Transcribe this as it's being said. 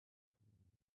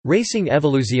Racing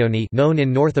Evoluzioni, known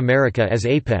in North America as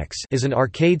Apex, is an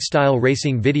arcade-style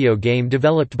racing video game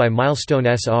developed by Milestone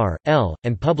S.R.L.,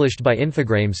 and published by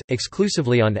Infogrames,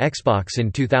 exclusively on Xbox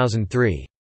in 2003.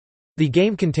 The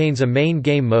game contains a main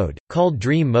game mode, called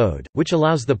Dream Mode, which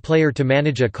allows the player to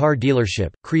manage a car dealership,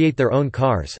 create their own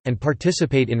cars, and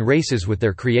participate in races with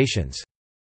their creations.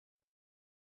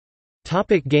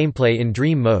 Gameplay. In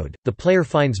Dream Mode, the player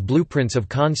finds blueprints of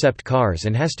concept cars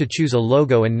and has to choose a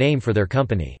logo and name for their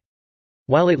company.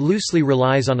 While it loosely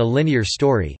relies on a linear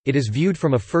story, it is viewed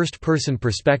from a first-person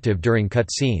perspective during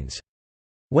cutscenes.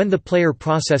 When the player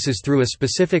processes through a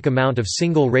specific amount of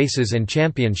single races and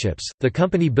championships, the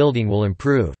company building will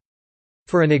improve.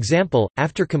 For an example,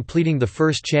 after completing the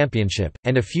first championship,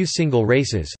 and a few single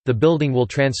races, the building will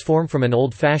transform from an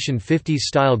old-fashioned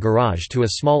 50s-style garage to a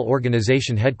small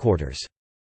organization headquarters.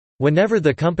 Whenever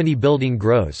the company building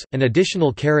grows, an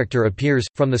additional character appears.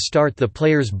 From the start, the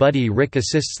player's buddy Rick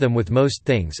assists them with most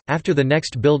things. After the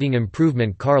next building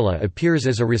improvement, Carla appears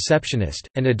as a receptionist.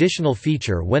 An additional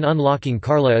feature when unlocking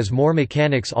Carla is more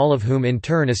mechanics, all of whom in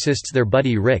turn assists their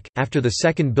buddy Rick. After the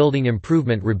second building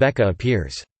improvement, Rebecca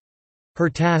appears. Her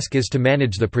task is to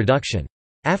manage the production.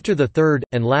 After the third,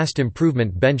 and last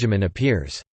improvement, Benjamin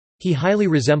appears. He highly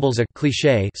resembles a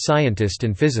cliché scientist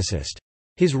and physicist.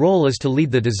 His role is to lead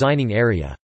the designing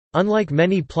area. Unlike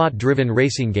many plot-driven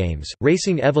racing games,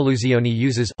 Racing Evoluzioni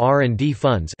uses R&D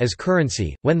funds as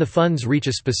currency. When the funds reach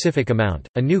a specific amount,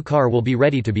 a new car will be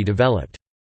ready to be developed.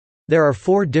 There are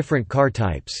 4 different car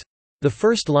types. The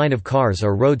first line of cars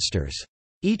are roadsters.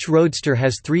 Each roadster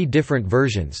has 3 different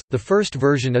versions. The first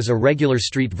version is a regular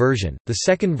street version, the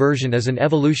second version is an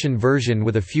evolution version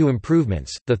with a few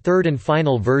improvements, the third and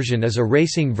final version is a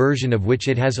racing version of which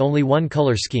it has only one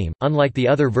color scheme, unlike the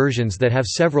other versions that have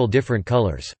several different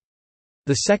colors.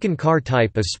 The second car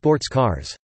type is sports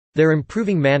cars. Their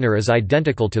improving manner is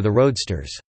identical to the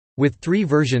roadsters. With 3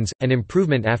 versions, an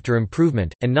improvement after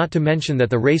improvement, and not to mention that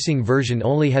the racing version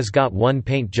only has got one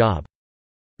paint job.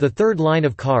 The third line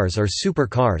of cars are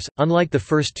supercars. Unlike the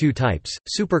first 2 types,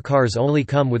 supercars only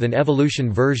come with an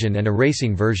evolution version and a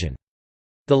racing version.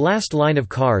 The last line of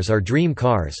cars are dream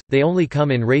cars, they only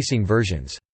come in racing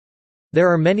versions. There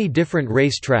are many different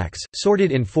race tracks,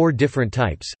 sorted in 4 different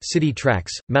types: city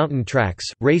tracks, mountain tracks,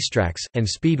 racetracks, and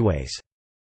speedways.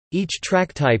 Each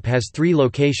track type has 3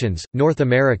 locations: North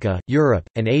America, Europe,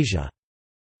 and Asia.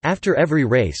 After every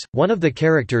race, one of the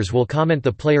characters will comment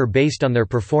the player based on their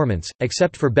performance,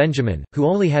 except for Benjamin, who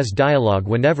only has dialogue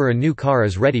whenever a new car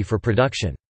is ready for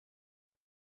production.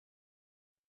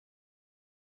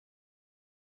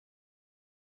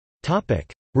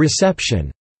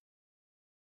 Reception.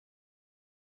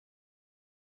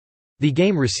 The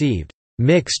game received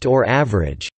mixed or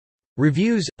average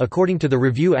reviews, according to the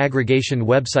review aggregation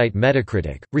website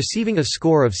Metacritic, receiving a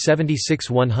score of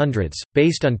 76/100,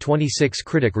 based on 26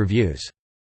 critic reviews.